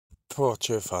Poor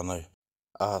chair whānau.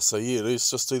 So yeah,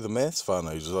 let's just do the maths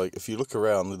whānau. Like, if you look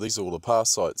around, these are all the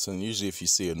past sites, and usually if you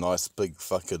see a nice big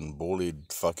fucking ball-head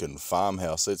fucking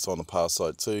farmhouse, that's on a past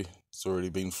site too. It's already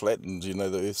been flattened, you know,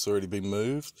 the earth's already been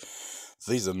moved.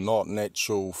 These are not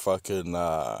natural fucking,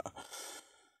 how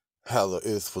the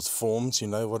earth was formed, you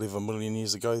know, whatever million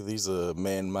years ago. These are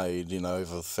man-made, you know,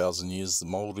 over 1,000 years. The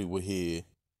Māori were here,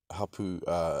 hapu,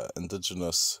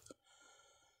 indigenous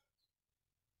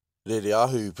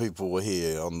Reriahu people were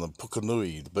here on the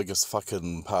Pukanui, the biggest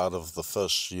fucking part of the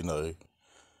fish, you know.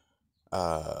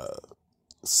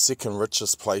 Second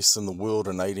richest place in the world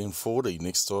in 1840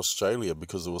 next to Australia,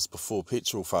 because it was before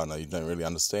petrol whānau. You don't really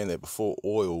understand that. Before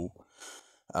oil,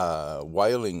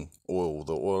 whaling oil,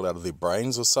 the oil out of their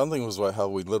brains or something, was like how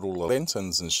we lit all the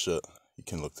lanterns and shit. You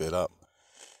can look that up.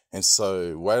 And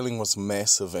so whaling was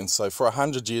massive. And so for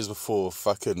 100 years before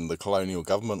fucking the colonial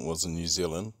government was in New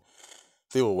Zealand,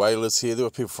 there were whalers here. There were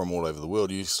people from all over the world,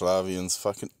 Yugoslavians,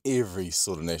 fucking every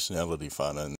sort of nationality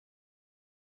whānau. In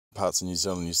parts of New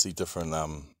Zealand you see different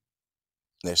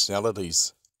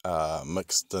nationalities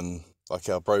mixed in, like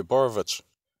our bro Borovich,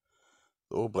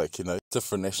 the All Black, you know.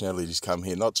 Different nationalities come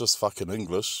here, not just fucking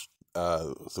English.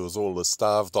 There was all the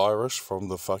starved Irish from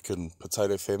the fucking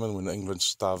potato famine when England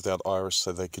starved out Irish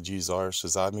so they could use Irish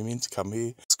as army men to come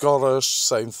here. Scottish,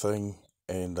 same thing.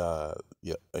 And,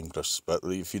 yeah, English. But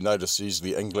if you notice,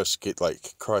 usually English get,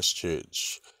 like,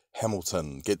 Christchurch,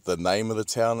 Hamilton, get the name of the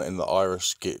town, and the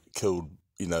Irish get killed,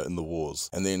 you know, in the wars.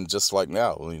 And then, just like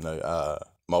now, you know,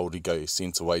 Māori go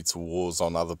sent away to wars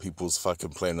on other people's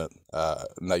fucking planet,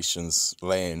 nations'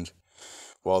 land,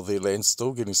 while their land's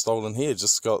still getting stolen here.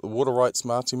 Just got the water rights,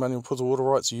 Maniapoto water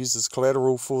rights used as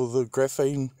collateral for the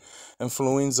graphene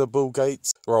influenza Bill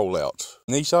Gates rollout.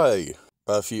 Neat, eh?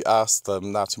 But if you ask the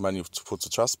Ngati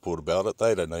Maniapoto Trust Board about it,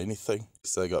 they don't know anything.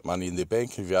 So they got money in their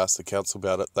bank. If you ask the council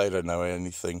about it, they don't know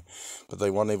anything. But they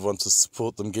want everyone to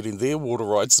support them getting their water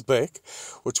rights back,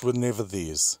 which were never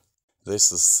theirs. That's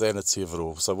the sanity of it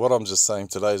all. So what I'm just saying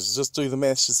today is just do the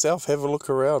maths yourself. Have a look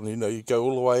around. You know, you go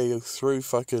all the way through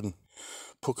fucking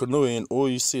Pukanui and all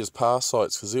you see is past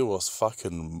sites, because there was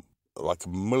fucking like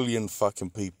 1 million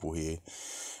fucking people here.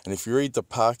 And if you read the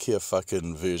Pākehā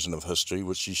fucking version of history,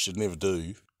 which you should never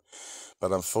do,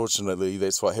 but unfortunately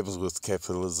that's what happens with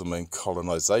capitalism and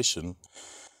colonisation,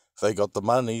 they got the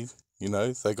money, you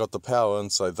know, they got the power,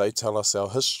 and so they tell us our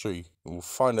history. We'll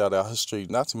find out our history.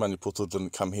 Ngati Maniapoto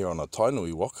didn't come here on a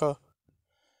tainui waka.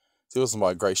 There was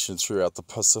migration throughout the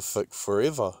Pacific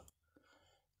forever.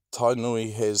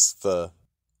 Tainui has the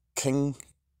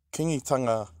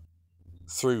kingitanga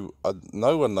through,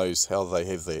 no one knows how they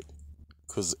have that.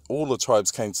 Because all the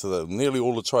tribes came to nearly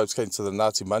all the tribes came to the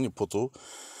Ngati Maniapoto,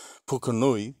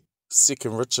 Pukanui,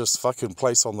 second richest fucking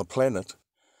place on the planet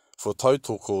for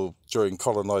tautoko during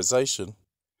colonisation.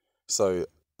 So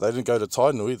they didn't go to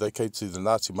Tainui, they came to the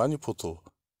Ngati Maniapoto.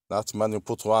 Ngati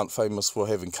Maniapoto aren't famous for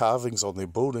having carvings on their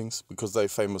buildings because they're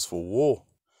famous for war.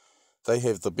 They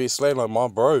have the best land. Like my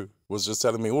bro was just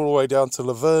telling me, all the way down to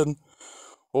Laverne,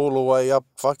 all the way up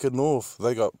fucking north.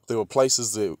 There were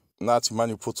places that Ngati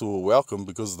Maniapoto were welcome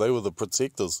because they were the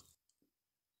protectors.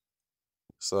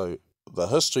 So the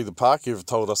history the Pākehā have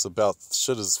told us about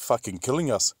shit is fucking killing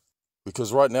us.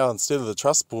 Because right now, instead of the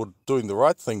trust board doing the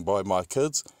right thing by my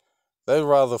kids, they'd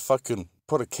rather fucking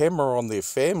put a camera on their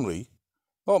family.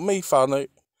 Not me, whānau.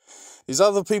 There's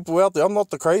other people out there. I'm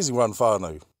not the crazy one,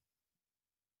 whānau.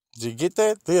 Do you get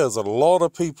that? There's a lot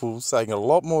of people saying a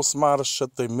lot more smarter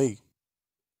shit than me.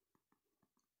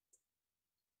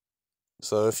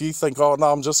 So if you think, oh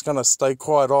no, I'm just going to stay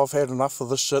quiet, I've had enough of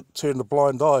this shit, turn a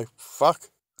blind eye,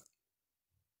 fuck.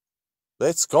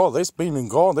 That's gone, that's been and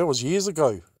gone, that was years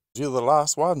ago. You're the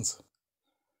last ones.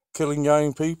 Killing your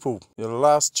own people. You're the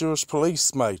last Jewish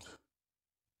police, mate.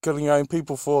 Killing your own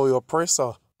people for your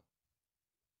oppressor.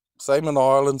 Same in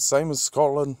Ireland, same in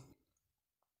Scotland.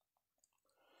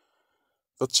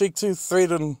 The cheek to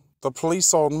threaten the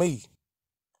police on me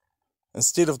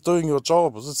instead of doing your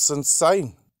job, it's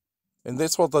insane. And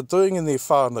that's what they're doing in their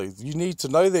whānau. You need to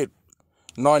know that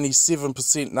 97%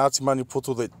 Ngati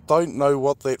Maniapoto that don't know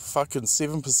what that fucking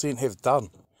 7% have done.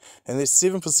 And that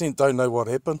 7% don't know what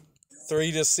happened.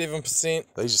 3 to 7%.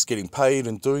 They're just getting paid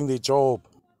and doing their job.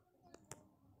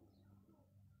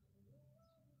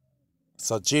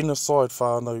 It's a genocide,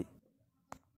 whānau.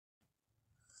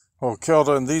 Oh, kia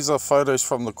ora, and these are photos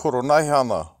from the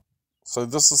Koroneihana. So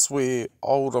this is where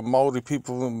older Māori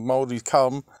people and Māori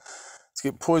come to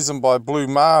get poisoned by blue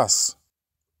mass.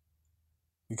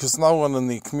 Because no one in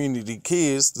their community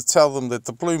cares to tell them that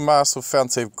the blue masks were found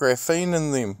to have graphene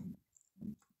in them.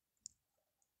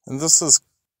 And this is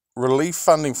relief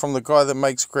funding from the guy that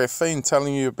makes graphene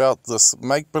telling you about this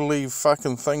make-believe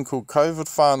fucking thing called COVID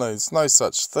whānau. There's no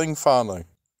such thing, whānau.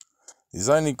 There's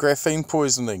only graphene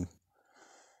poisoning.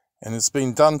 And it's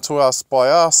been done to us by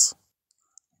us.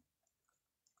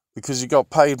 Because you got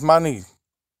paid money.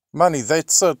 Money,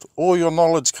 that's it. All your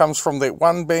knowledge comes from that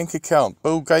one bank account,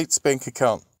 Bill Gates' bank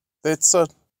account. That's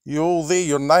it. You're all there,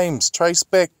 your names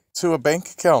traced back to a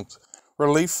bank account.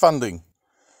 Relief funding.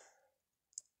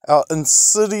 Our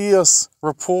insidious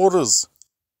reporters,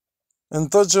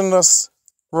 indigenous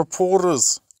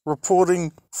reporters,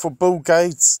 reporting for Bill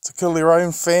Gates to kill their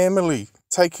own family,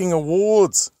 taking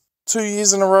awards, 2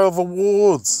 years in a row of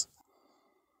awards.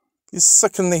 You're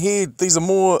sick in the head. These are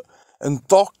more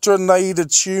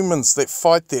indoctrinated humans that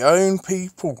fight their own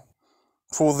people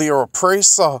for their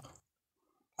oppressor.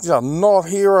 These are not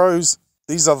heroes.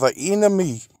 These are the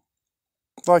enemy.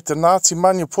 Like the Ngati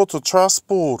Maniapoto Trust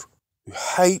Board, who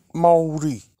hate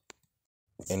Māori.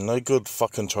 And no good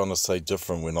fucking trying to say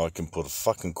different when I can put a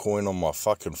fucking coin on my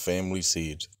fucking family's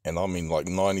head. And I mean like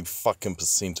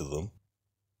 90% of them.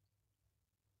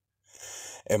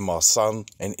 And my son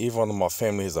and everyone in my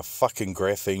family has a fucking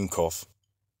graphene cough.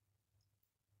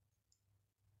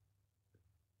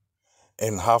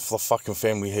 And half the fucking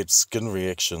family had skin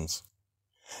reactions.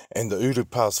 And the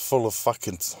Urupa's full of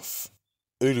fucking...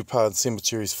 Urupa and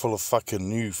cemeteries full of fucking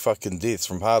new fucking deaths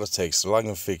from heart attacks, lung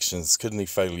infections, kidney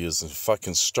failures and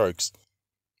fucking strokes.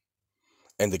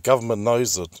 And the government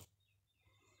knows it.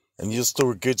 And you're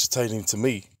still regurgitating to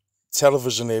me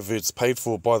television adverts paid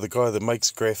for by the guy that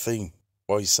makes graphene.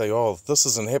 While you say, oh, this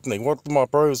isn't happening. What my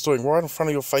bro is doing right in front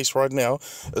of your face right now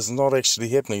is not actually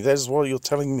happening. That is what you're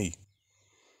telling me.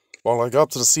 While I go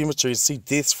up to the cemetery and see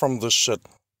deaths from this shit.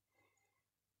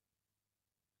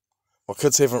 My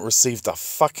kids haven't received a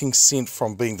fucking cent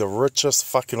from being the richest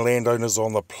fucking landowners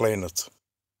on the planet.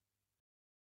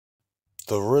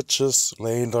 The richest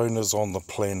landowners on the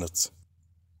planet.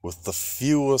 With the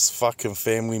fewest fucking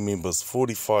family members,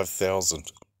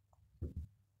 45,000.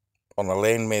 On a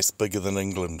landmass bigger than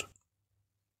England.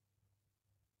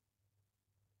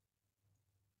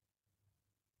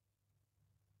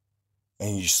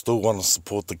 And you still want to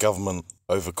support the government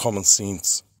over common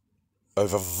sense.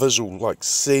 Over visual, like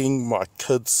seeing my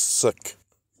kids sick,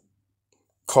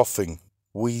 coughing,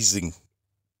 wheezing,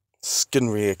 skin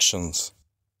reactions,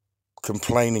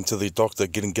 complaining to their doctor,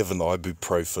 getting given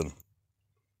ibuprofen.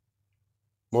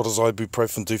 What does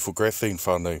ibuprofen do for graphene,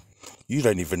 whānau? You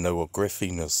don't even know what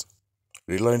graphene is,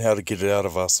 let alone how to get it out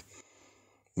of us.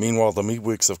 Meanwhile, the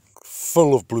meatworks are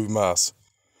full of blue mass.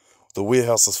 The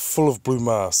warehouse is full of blue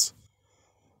mass.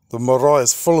 The marae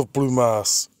is full of blue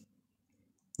mass.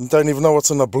 You don't even know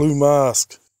what's in a blue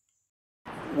mask.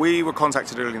 We were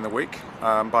contacted early in the week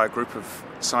by a group of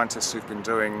scientists who've been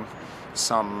doing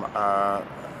some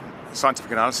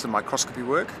scientific analysis and microscopy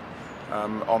work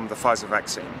on the Pfizer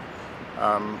vaccine,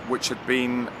 which had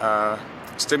been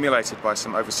stimulated by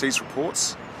some overseas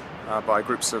reports by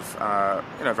groups of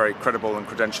very credible and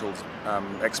credentialed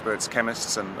experts,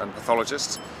 chemists and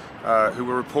pathologists, who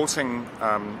were reporting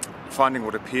finding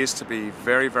what appears to be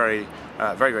very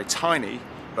tiny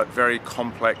but very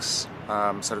complex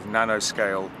sort of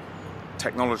nanoscale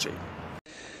technology.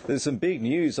 There's some big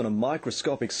news on a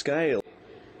microscopic scale.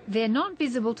 They're not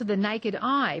visible to the naked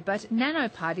eye, but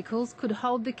nanoparticles could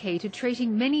hold the key to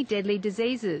treating many deadly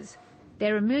diseases.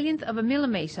 They're a millionth of a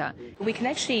millimetre. We can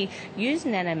actually use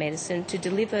nanomedicine to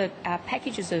deliver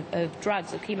packages of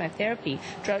drugs or chemotherapy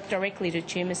directly to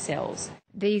tumour cells.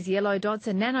 These yellow dots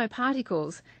are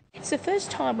nanoparticles. It's the first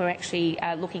time we're actually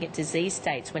looking at disease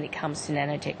states when it comes to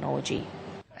nanotechnology.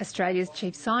 Australia's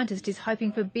chief scientist is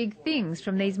hoping for big things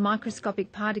from these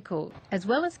microscopic particles. As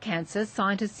well as cancer,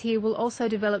 scientists here will also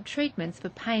develop treatments for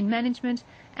pain management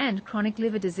and chronic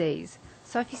liver disease.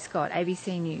 Sophie Scott,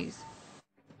 ABC News.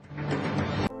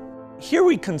 Here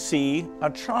we can see a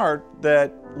chart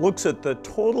that looks at the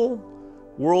total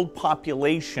world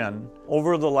population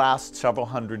over the last several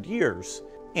hundred years.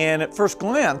 And at first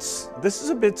glance, this is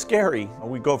a bit scary.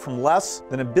 We go from less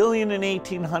than 1 billion in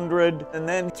 1800, and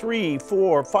then 3,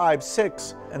 4, 5,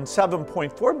 6, and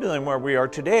 7.4 billion where we are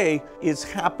today is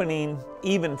happening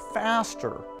even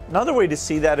faster. Another way to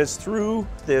see that is through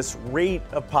this rate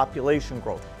of population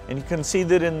growth. And you can see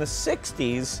that in the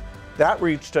 60s, that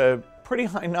reached a pretty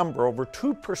high number, over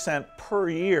 2% per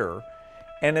year,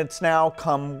 and it's now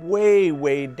come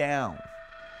way down.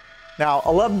 Now,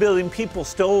 11 billion people,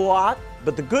 still a lot,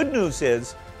 but the good news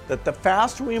is that the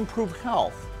faster we improve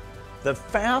health, the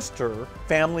faster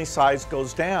family size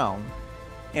goes down,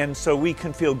 and so we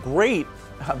can feel great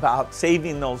about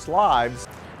saving those lives.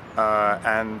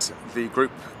 And the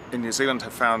group in New Zealand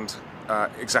have found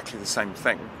exactly the same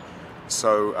thing.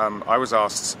 So I was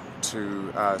asked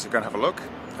to go and have a look,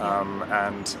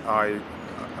 and I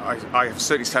have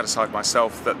certainly satisfied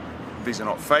myself that these are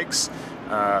not fakes,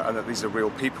 and that these are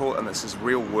real people, and this is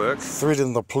real work.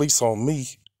 Threaten the police on me.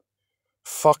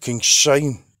 Fucking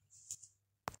shame.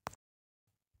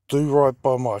 Do right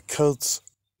by my kids.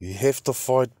 You have to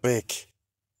fight back.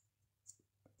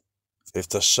 Have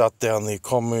to shut down their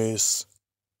commerce.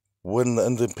 Win the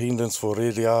independence for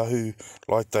Reriahu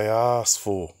like they asked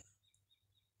for.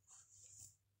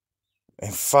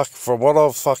 And fuck, from what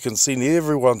I've fucking seen,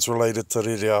 everyone's related to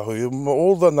Reriahu.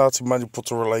 All the Ngati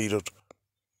Maniapoto related.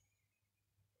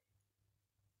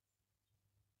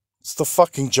 It's the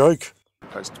fucking joke.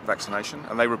 Post-vaccination,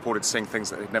 and they reported seeing things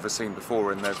that they'd never seen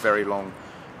before in their very long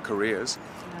careers.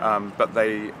 But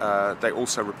they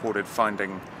also reported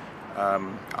finding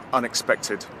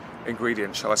unexpected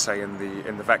ingredients, shall I say, in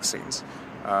the vaccines.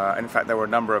 In fact, there were a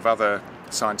number of other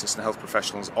scientists and health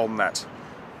professionals on that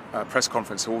press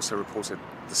conference who also reported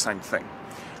the same thing.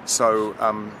 So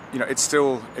it's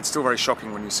still very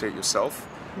shocking when you see it yourself.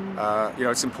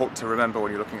 It's important to remember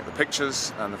when you're looking at the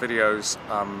pictures and the videos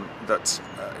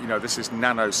that this is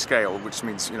nano-scale, which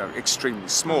means extremely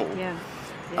small.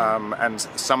 And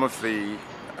some of the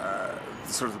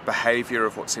sort of behaviour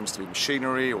of what seems to be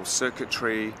machinery or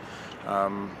circuitry,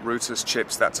 routers,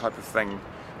 chips, that type of thing,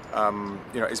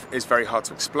 is very hard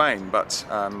to explain. But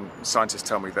scientists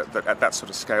tell me that at that sort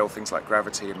of scale, things like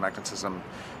gravity and magnetism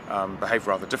behave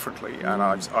rather differently. And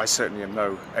I certainly am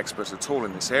no expert at all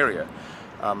in this area.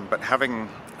 But having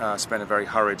spent a very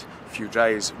hurried few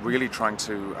days really trying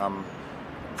to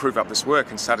prove up this work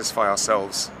and satisfy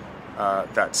ourselves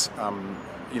that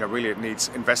really it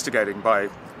needs investigating by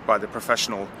the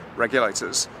professional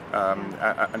regulators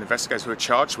and investigators who are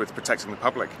charged with protecting the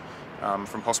public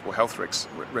from possible health risks.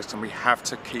 And we have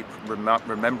to keep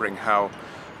remembering how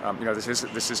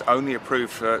this is only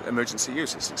approved for emergency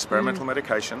use. It's experimental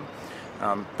medication.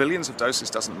 Billions of doses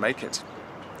doesn't make it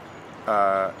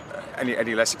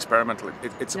any less experimental.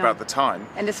 It's about the time.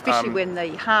 And especially when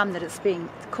the harm that it's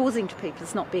causing to people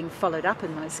is not being followed up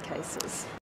in most cases.